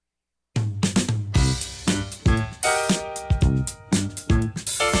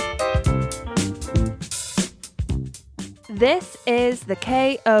This is the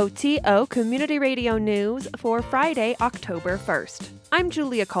KOTO Community Radio News for Friday, October 1st. I'm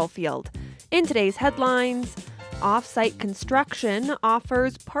Julia Caulfield. In today's headlines, off-site construction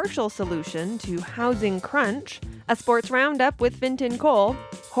offers partial solution to housing crunch, a sports roundup with Vinton Cole,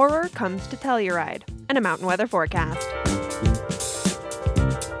 horror comes to Telluride, and a mountain weather forecast.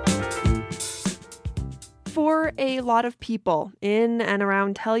 For a lot of people in and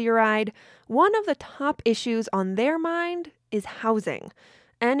around Telluride, one of the top issues on their mind is housing.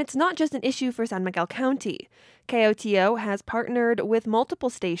 And it's not just an issue for San Miguel County. KOTO has partnered with multiple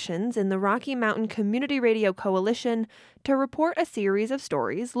stations in the Rocky Mountain Community Radio Coalition to report a series of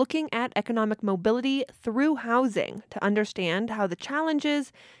stories looking at economic mobility through housing to understand how the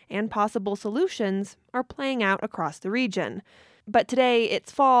challenges and possible solutions are playing out across the region. But today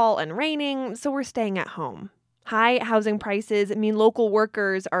it's fall and raining, so we're staying at home. High housing prices mean local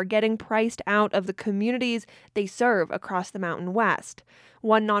workers are getting priced out of the communities they serve across the Mountain West.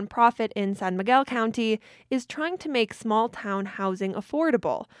 One nonprofit in San Miguel County is trying to make small-town housing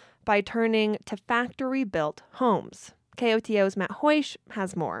affordable by turning to factory-built homes. KOTO's Matt Hoish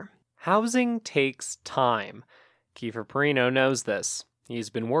has more. Housing takes time. Kiefer Perino knows this.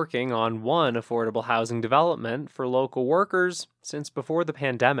 He's been working on one affordable housing development for local workers since before the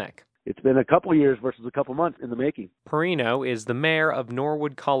pandemic. It's been a couple years versus a couple months in the making. Perino is the mayor of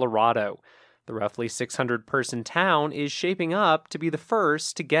Norwood, Colorado. The roughly 600-person town is shaping up to be the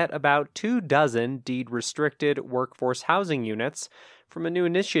first to get about 24 deed-restricted workforce housing units from a new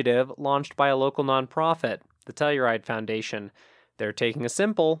initiative launched by a local nonprofit, the Telluride Foundation. They're taking a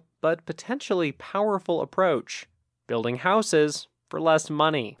simple but potentially powerful approach, building houses for less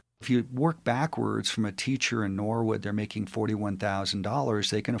money. If you work backwards from a teacher in Norwood, they're making $41,000.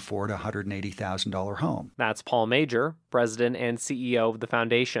 They can afford a $180,000 home. That's Paul Major, president and CEO of the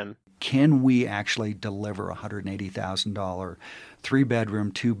foundation. Can we actually deliver a $180,000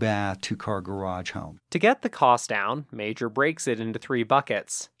 3-bedroom, 2-bath, 2-car garage home? To get the cost down, Major breaks it into 3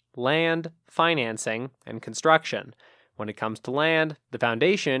 buckets: land, financing, and construction. When it comes to land, the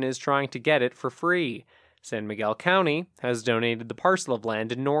foundation is trying to get it for free. San Miguel County has donated the parcel of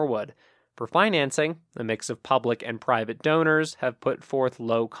land in Norwood. For financing, a mix of public and private donors have put forth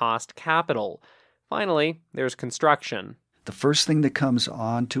low-cost capital. Finally, there's construction. The first thing that comes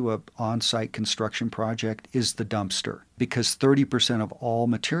onto an on-site construction project is the dumpster, because 30% of all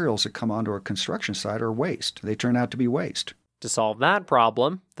materials that come onto a construction site are waste. They turn out to be waste. To solve that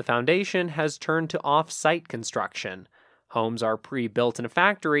problem, the foundation has turned to off-site construction. Homes are pre-built in a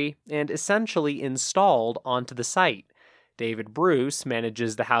factory and essentially installed onto the site. David Bruce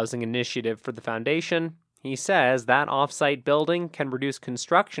manages the housing initiative for the foundation. He says that off-site building can reduce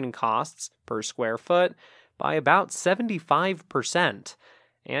construction costs per square foot by about 75%.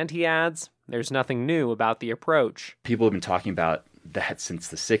 And he adds, there's nothing new about the approach. People have been talking about that since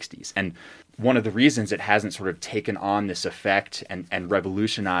the 60s. And one of the reasons it hasn't sort of taken on this effect and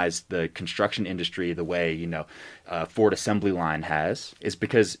revolutionized the construction industry the way, Ford Assembly Line has is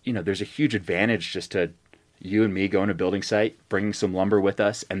because, there's a huge advantage just to you and me going to a building site, bringing some lumber with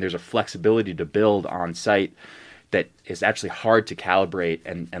us, and there's a flexibility to build on site that is actually hard to calibrate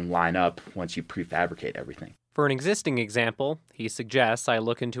and line up once you prefabricate everything. For an existing example, he suggests I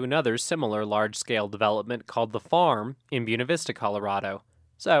look into another similar large-scale development called The Farm in Buena Vista, Colorado.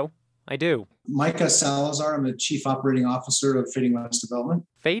 So, I do. Micah Salazar, I'm the Chief Operating Officer of Fading West Development.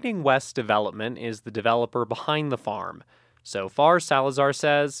 Fading West Development is the developer behind The Farm. So far, Salazar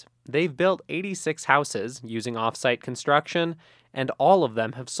says, they've built 86 houses using off-site construction, and all of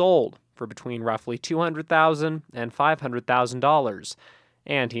them have sold for between roughly $200,000 and $500,000.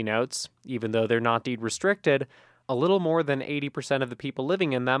 And he notes, even though they're not deed restricted, a little more than 80% of the people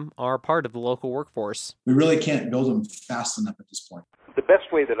living in them are part of the local workforce. We really can't build them fast enough at this point. The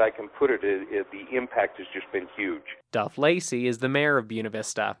best way that I can put it is the impact has just been huge. Duff Lacey is the mayor of Buena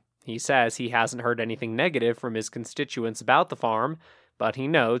Vista. He says he hasn't heard anything negative from his constituents about the farm, but he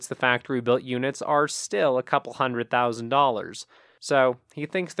notes the factory-built units are still a couple $100,000. So he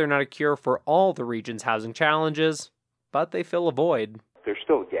thinks they're not a cure for all the region's housing challenges, but they fill a void. There's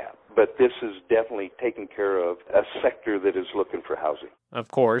still a gap, but this is definitely taking care of a sector that is looking for housing. Of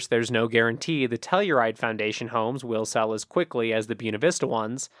course, there's no guarantee the Telluride Foundation homes will sell as quickly as the Buena Vista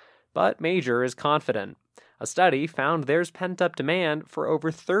ones, but Major is confident. A study found there's pent-up demand for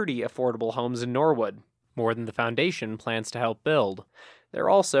over 30 affordable homes in Norwood, more than the foundation plans to help build. They're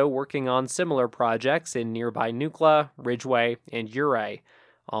also working on similar projects in nearby Nucla, Ridgeway, and Ouray.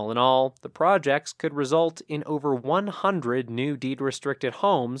 All in all, the projects could result in over 100 new deed-restricted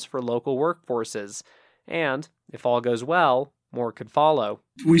homes for local workforces. And, if all goes well, More could follow.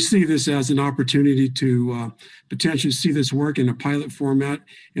 We see this as an opportunity to potentially see this work in a pilot format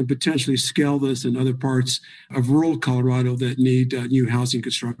and potentially scale this in other parts of rural Colorado that need new housing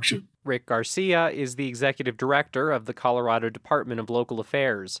construction. Rick Garcia is the executive director of the Colorado Department of Local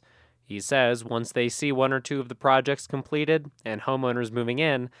Affairs. He says once they see one or two of the projects completed and homeowners moving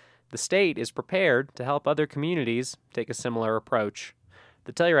in, the state is prepared to help other communities take a similar approach.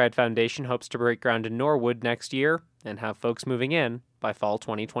 The Telluride Foundation hopes to break ground in Norwood next year and have folks moving in by fall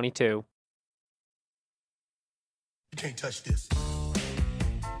 2022. You can't touch this.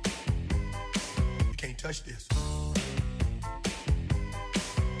 You can't touch this.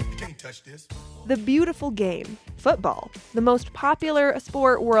 You can't touch this. The beautiful game, football, the most popular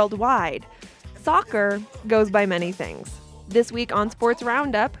sport worldwide. Soccer goes by many things. This week on Sports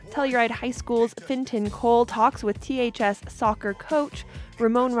Roundup, Telluride High School's Fintan Cole talks with THS soccer coach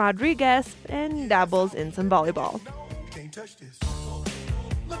Ramon Rodriguez and dabbles in some volleyball. You can't touch this.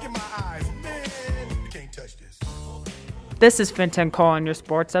 Look in my eyes, man. You can't touch this. This is Fintan Cole on your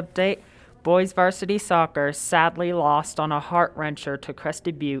sports update. Boys varsity soccer sadly lost on a heart-wrencher to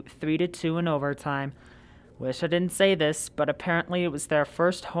Crested Butte 3-2 in overtime. Wish I didn't say this, but apparently it was their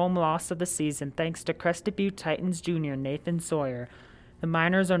first home loss of the season thanks to Crested Butte Titans junior Nathan Sawyer. The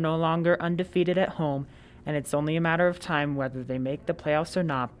Miners are no longer undefeated at home, and it's only a matter of time whether they make the playoffs or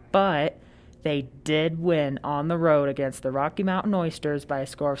not, but they did win on the road against the Rocky Mountain Oysters by a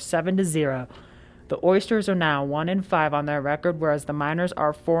score of 7-0. The Oysters are now 1-5 on their record, whereas the Miners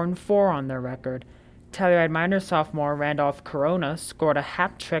are 4-4 on their record. Telluride Miners sophomore Randolph Corona scored a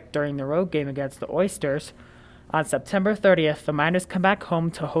hat trick during the road game against the Oysters. On September 30th, the Miners come back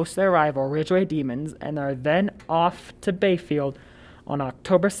home to host their rival Ridgeway Demons and are then off to Bayfield on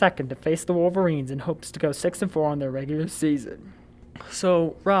October 2nd to face the Wolverines in hopes to go 6-4 on their regular season.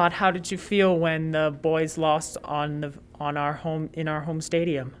 So, Rod, how did you feel when the boys lost in our home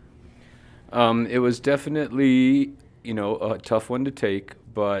stadium? It was definitely, a tough one to take,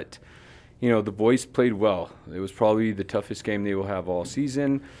 but the boys played well. It was probably the toughest game they will have all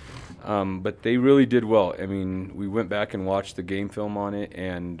season. But they really did well. I mean, we went back and watched the game film on it,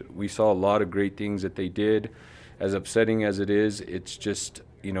 and we saw a lot of great things that they did. As upsetting as it is, it's just,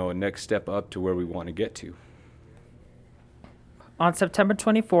 a next step up to where we want to get to. On September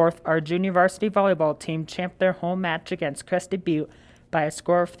 24th, our junior varsity volleyball team champed their home match against Crested Butte by a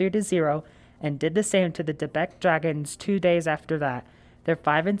score of 3-0 and did the same to the Debec Dragons 2 days after that. They're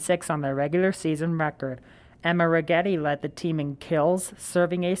 5-6 on their regular season record. Emma Rigetti led the team in kills,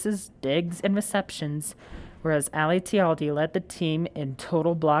 serving aces, digs, and receptions, whereas Ali Tialdi led the team in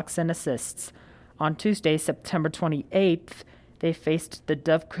total blocks and assists. On Tuesday, September 28th, they faced the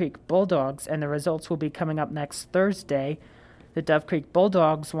Dove Creek Bulldogs, and the results will be coming up next Thursday. The Dove Creek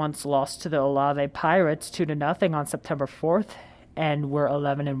Bulldogs once lost to the Olave Pirates 2-0 on September 4th and were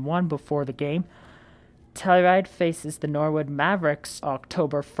 11-1 before the game. Telluride faces the Norwood Mavericks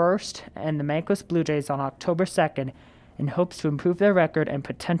October 1st and the Mancos Blue Jays on October 2nd in hopes to improve their record and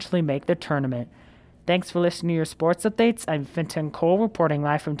potentially make the tournament. Thanks for listening to your sports updates. I'm Fintan Cole reporting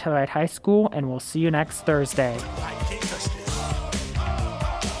live from Telluride High School, and we'll see you next Thursday.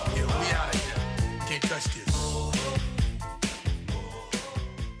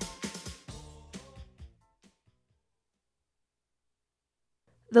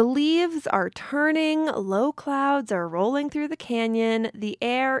 The leaves are turning, low clouds are rolling through the canyon, the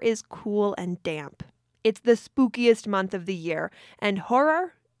air is cool and damp. It's the spookiest month of the year, and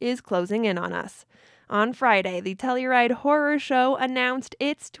horror is closing in on us. On Friday, the Telluride Horror Show announced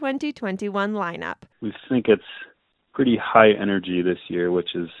its 2021 lineup. We think it's pretty high energy this year,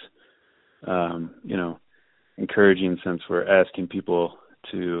 which is, encouraging since we're asking people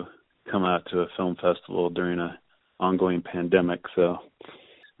to come out to a film festival during an ongoing pandemic. So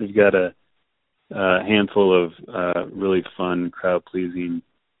we've got a handful of really fun, crowd-pleasing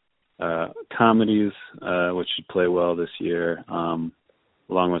comedies, which should play well this year, along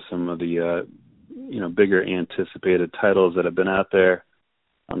with some of the bigger anticipated titles that have been out there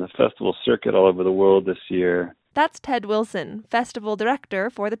on the festival circuit all over the world this year. That's Ted Wilson, festival director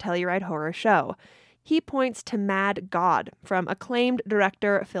for the Telluride Horror Show. He points to Mad God from acclaimed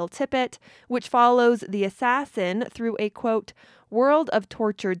director Phil Tippett, which follows the assassin through a, quote, world of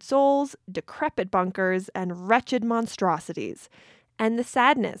tortured souls, decrepit bunkers, and wretched monstrosities. And The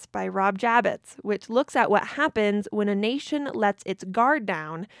Sadness by Rob Jabbitz, which looks at what happens when a nation lets its guard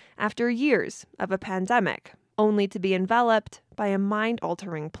down after years of a pandemic, only to be enveloped by a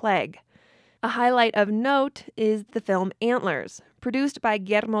mind-altering plague. A highlight of note is the film Antlers, produced by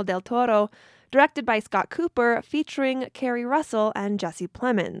Guillermo del Toro, directed by Scott Cooper, featuring Kerry Russell and Jesse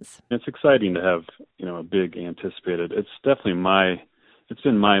Plemons. It's exciting to have, a big anticipated. It's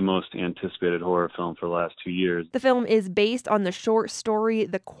been my most anticipated horror film for the last 2 years. The film is based on the short story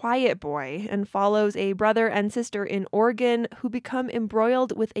The Quiet Boy and follows a brother and sister in Oregon who become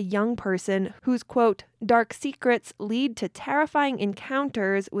embroiled with a young person whose, quote, dark secrets lead to terrifying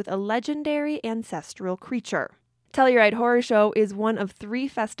encounters with a legendary ancestral creature. Telluride Horror Show is one of 3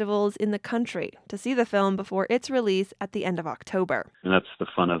 festivals in the country to see the film before its release at the end of October. And that's the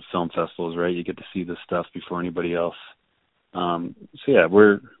fun of film festivals, right? You get to see this stuff before anybody else.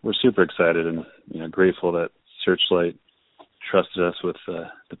 We're super excited and grateful that Searchlight trusted us with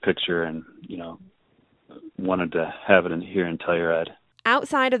the picture and wanted to have it here in Telluride.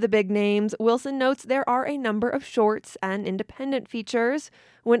 Outside of the big names, Wilson notes there are a number of shorts and independent features.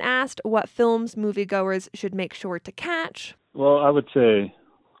 When asked what films moviegoers should make sure to catch, well, I would say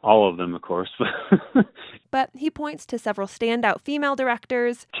all of them, of course. But he points to several standout female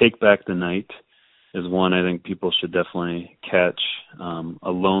directors. Take Back the Night is one I think people should definitely catch.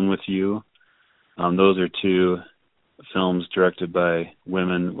 Alone with You. Those are 2 films directed by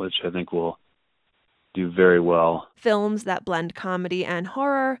women, which I think will do very well. Films that blend comedy and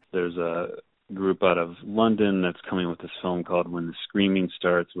horror. There's a group out of London that's coming with this film called When the Screaming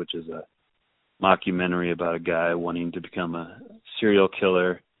Starts, which is a mockumentary about a guy wanting to become a serial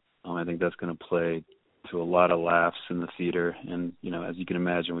killer. I think that's going to play to a lot of laughs in the theater. And, as you can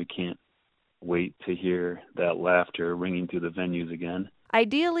imagine, we can't wait to hear that laughter ringing through the venues again.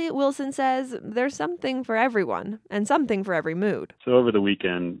 Ideally, Wilson says, there's something for everyone and something for every mood. So over the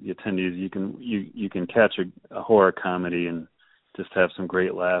weekend, the attendees, you can catch a horror comedy and just have some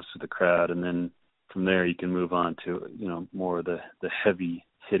great laughs with the crowd, and then from there you can move on to more of the heavy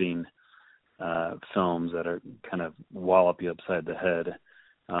hitting films that are kind of wallop you upside the head,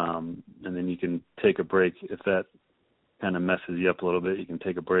 and then you can take a break if that kind of messes you up a little bit. You can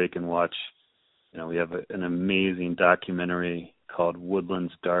take a break and watch. We have an amazing documentary called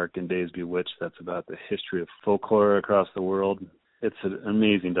Woodlands Dark and Days Bewitched that's about the history of folklore across the world. It's an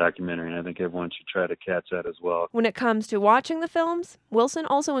amazing documentary, and I think everyone should try to catch that as well. When it comes to watching the films, Wilson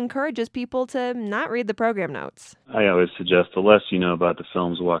also encourages people to not read the program notes. I always suggest the less you know about the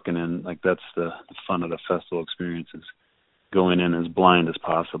films walking in, that's the fun of the festival experience, is going in as blind as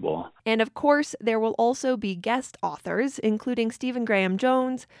possible. And of course, there will also be guest authors, including Stephen Graham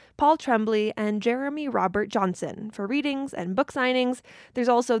Jones, Paul Tremblay, and Jeremy Robert Johnson for readings and book signings. There's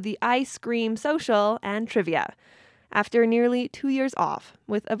also the I Scream social and trivia. After nearly 2 years off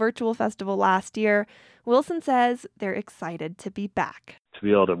with a virtual festival last year, Wilson says they're excited to be back. To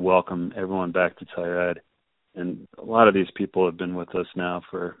be able to welcome everyone back to Telluride, and a lot of these people have been with us now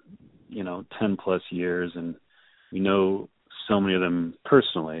for, 10 plus years, and we know so many of them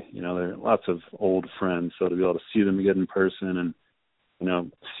personally. There are lots of old friends, so to be able to see them again in person and,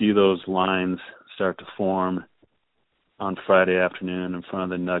 see those lines start to form on Friday afternoon in front of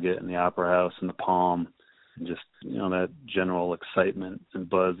the Nugget and the Opera House and the Palm, and just, that general excitement and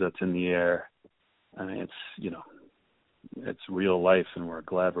buzz that's in the air. I mean, it's real life, and we're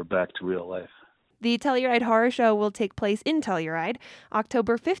glad we're back to real life. The Telluride Horror Show will take place in Telluride,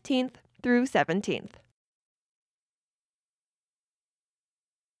 October 15th through 17th.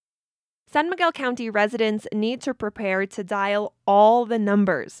 San Miguel County residents need to prepare to dial all the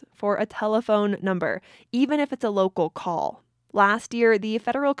numbers for a telephone number, even if it's a local call. Last year, the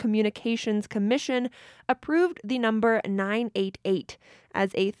Federal Communications Commission approved the number 988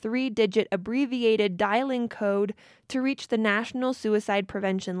 as a 3-digit abbreviated dialing code to reach the National Suicide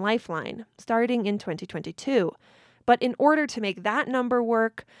Prevention Lifeline, starting in 2022. But in order to make that number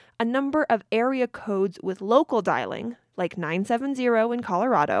work, a number of area codes with local dialing, like 970 in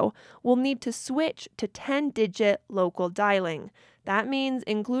Colorado, will need to switch to 10-digit local dialing. That means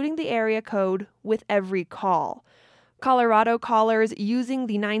including the area code with every call. Colorado callers using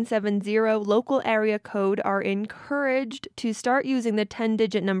the 970 local area code are encouraged to start using the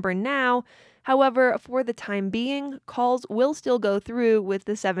 10-digit number now. However, for the time being, calls will still go through with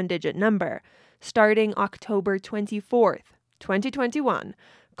the 7-digit number. Starting October 24th, 2021,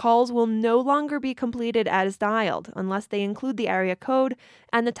 calls will no longer be completed as dialed unless they include the area code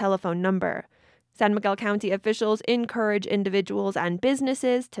and the telephone number. San Miguel County officials encourage individuals and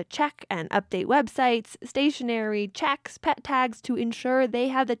businesses to check and update websites, stationery, checks, pet tags to ensure they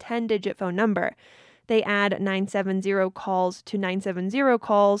have the 10-digit phone number. They add 970 calls to 970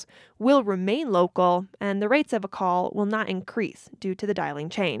 calls will remain local, and the rates of a call will not increase due to the dialing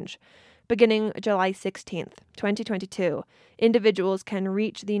change. Beginning July 16th, 2022, individuals can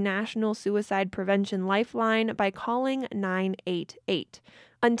reach the National Suicide Prevention Lifeline by calling 988.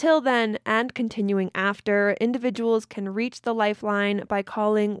 Until then, and continuing after, individuals can reach the lifeline by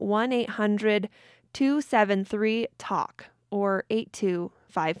calling 1-800-273-TALK or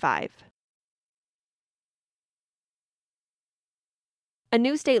 8255. A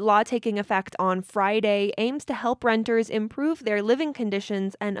new state law taking effect on Friday aims to help renters improve their living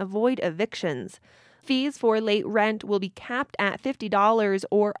conditions and avoid evictions. Fees for late rent will be capped at $50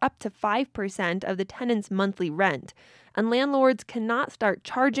 or up to 5% of the tenant's monthly rent, and landlords cannot start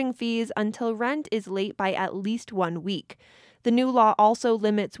charging fees until rent is late by at least 1 week. The new law also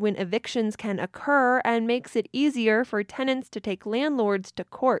limits when evictions can occur and makes it easier for tenants to take landlords to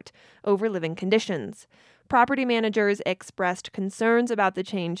court over living conditions. Property managers expressed concerns about the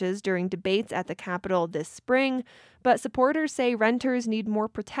changes during debates at the Capitol this spring, but supporters say renters need more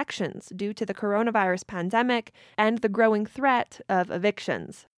protections due to the coronavirus pandemic and the growing threat of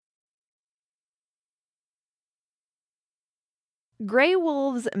evictions. Gray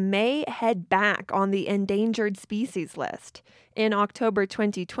wolves may head back on the endangered species list. In October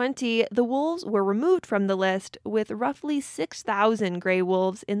 2020, the wolves were removed from the list, with roughly 6,000 gray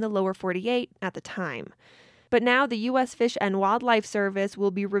wolves in the lower 48 at the time. But now the U.S. Fish and Wildlife Service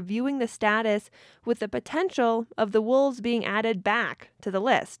will be reviewing the status with the potential of the wolves being added back to the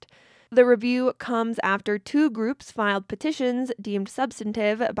list. The review comes after 2 groups filed petitions deemed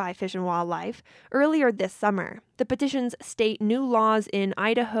substantive by Fish and Wildlife earlier this summer. The petitions state new laws in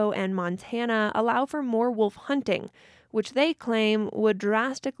Idaho and Montana allow for more wolf hunting, which they claim would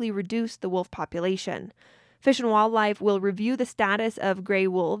drastically reduce the wolf population. Fish and Wildlife will review the status of gray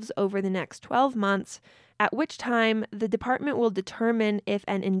wolves over the next 12 months, at which time the department will determine if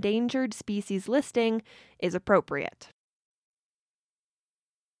an endangered species listing is appropriate.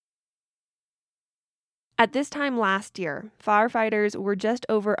 At this time last year, firefighters were just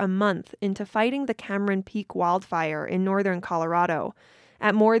over a month into fighting the Cameron Peak wildfire in northern Colorado.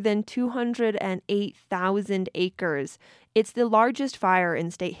 At more than 208,000 acres, it's the largest fire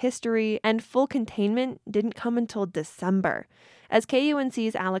in state history, and full containment didn't come until December. As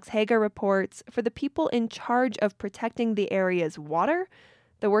KUNC's Alex Hager reports, for the people in charge of protecting the area's water,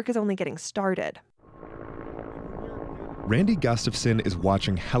 the work is only getting started. Randy Gustafson is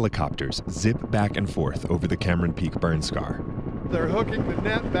watching helicopters zip back and forth over the Cameron Peak burn scar. They're hooking the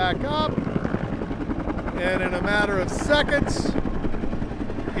net back up, and in a matter of seconds,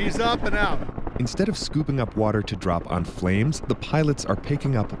 he's up and out. Instead of scooping up water to drop on flames, the pilots are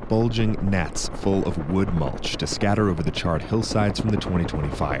picking up bulging nets full of wood mulch to scatter over the charred hillsides from the 2020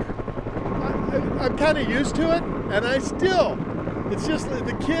 fire. I'm kind of used to it, and it's just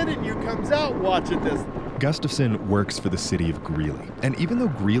the kid in you comes out watching this. Gustafson works for the city of Greeley, and even though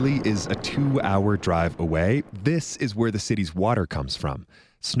Greeley is a 2-hour drive away, this is where the city's water comes from.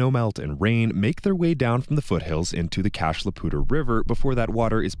 Snowmelt and rain make their way down from the foothills into the Cache la Poudre River before that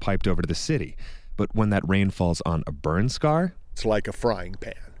water is piped over to the city. But when that rain falls on a burn scar, it's like a frying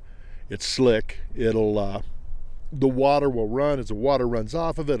pan. It's slick. The water will run. As the water runs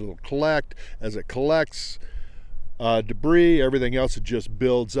off of it, it'll collect. As it collects debris, everything else, it just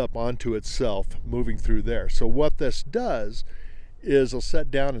builds up onto itself, moving through there. So what this does is it'll set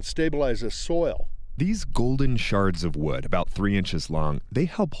down and stabilize the soil. These golden shards of wood, about 3 inches long, they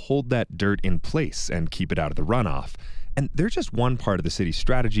help hold that dirt in place and keep it out of the runoff. And they're just one part of the city's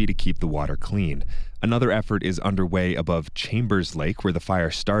strategy to keep the water clean. Another effort is underway above Chambers Lake, where the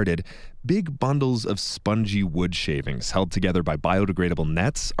fire started. Big bundles of spongy wood shavings held together by biodegradable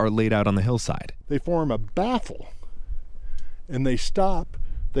nets are laid out on the hillside. They form a baffle, and they stop.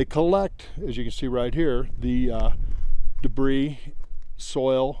 They collect, as you can see right here, the debris,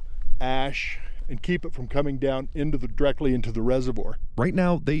 soil, ash, and keep it from coming down directly into the reservoir. Right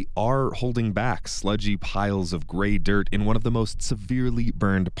now, they are holding back sludgy piles of gray dirt in one of the most severely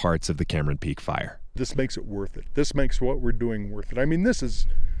burned parts of the Cameron Peak fire. This makes it worth it. This makes what we're doing worth it. I mean, this is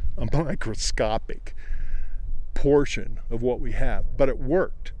a microscopic portion of what we have, but it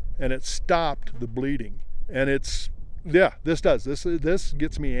worked, and it stopped the bleeding. And this gets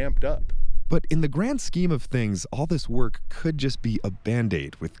me amped up. But in the grand scheme of things, all this work could just be a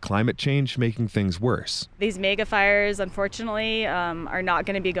Band-Aid, with climate change making things worse. These mega fires, unfortunately, are not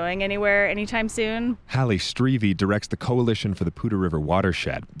going to be going anywhere anytime soon. Hallie Strevey directs the Coalition for the Poudre River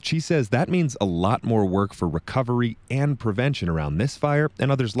Watershed. She says that means a lot more work for recovery and prevention around this fire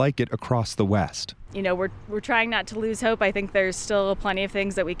and others like it across the West. we're trying not to lose hope. I think there's still plenty of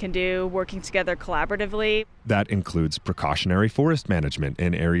things that we can do working together collaboratively. That includes precautionary forest management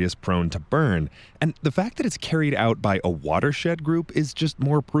in areas prone to burn. And the fact that it's carried out by a watershed group is just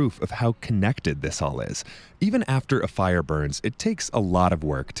more proof of how connected this all is. Even after a fire burns, it takes a lot of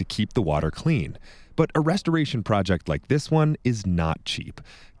work to keep the water clean. But a restoration project like this one is not cheap.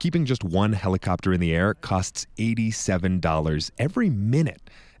 Keeping just one helicopter in the air costs $87 every minute.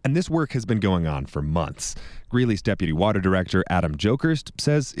 And this work has been going on for months. Greeley's Deputy Water Director, Adam Jokerst,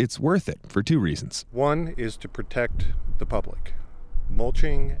 says it's worth it for two reasons. One is to protect the public.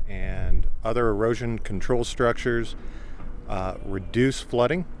 Mulching and other erosion control structures reduce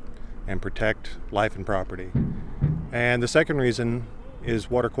flooding and protect life and property. And the second reason is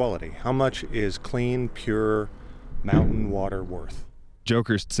water quality. How much is clean, pure mountain water worth?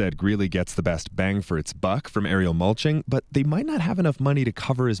 Jokerst said Greeley gets the best bang for its buck from aerial mulching, but they might not have enough money to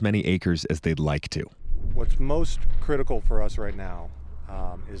cover as many acres as they'd like to. What's most critical for us right now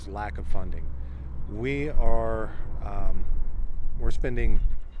is lack of funding. We're spending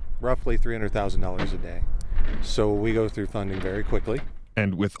roughly $300,000 a day, so we go through funding very quickly.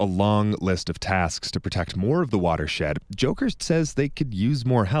 And with a long list of tasks to protect more of the watershed, Jokerst says they could use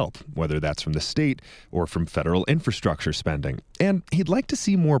more help, whether that's from the state or from federal infrastructure spending. And he'd like to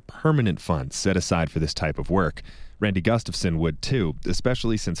see more permanent funds set aside for this type of work. Randy Gustafson would too,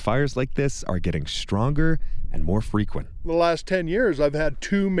 especially since fires like this are getting stronger and more frequent. The last 10 years, I've had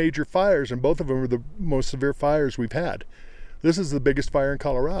 2 major fires, and both of them are the most severe fires we've had. This is the biggest fire in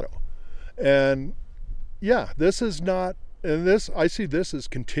Colorado. And yeah, this is not... And I see this as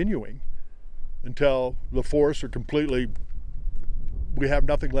continuing until the forests are we have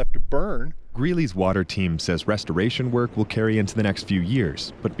nothing left to burn. Greeley's water team says restoration work will carry into the next few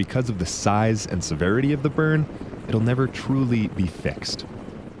years, but because of the size and severity of the burn, it'll never truly be fixed.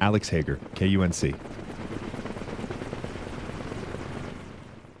 Alex Hager, KUNC.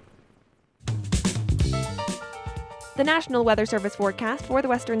 The National Weather Service forecast for the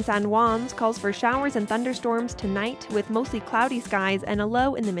western San Juans calls for showers and thunderstorms tonight with mostly cloudy skies and a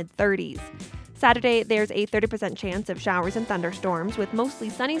low in the mid-30s. Saturday, there's a 30% chance of showers and thunderstorms with mostly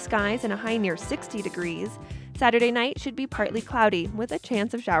sunny skies and a high near 60 degrees. Saturday night should be partly cloudy with a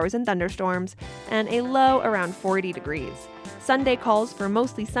chance of showers and thunderstorms and a low around 40 degrees. Sunday calls for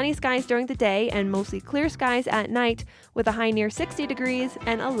mostly sunny skies during the day and mostly clear skies at night with a high near 60 degrees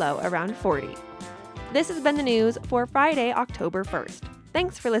and a low around 40. This has been the news for Friday, October 1st.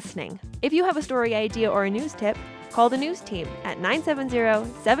 Thanks for listening. If you have a story idea or a news tip, call the news team at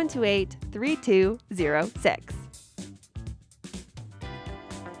 970-728-3206.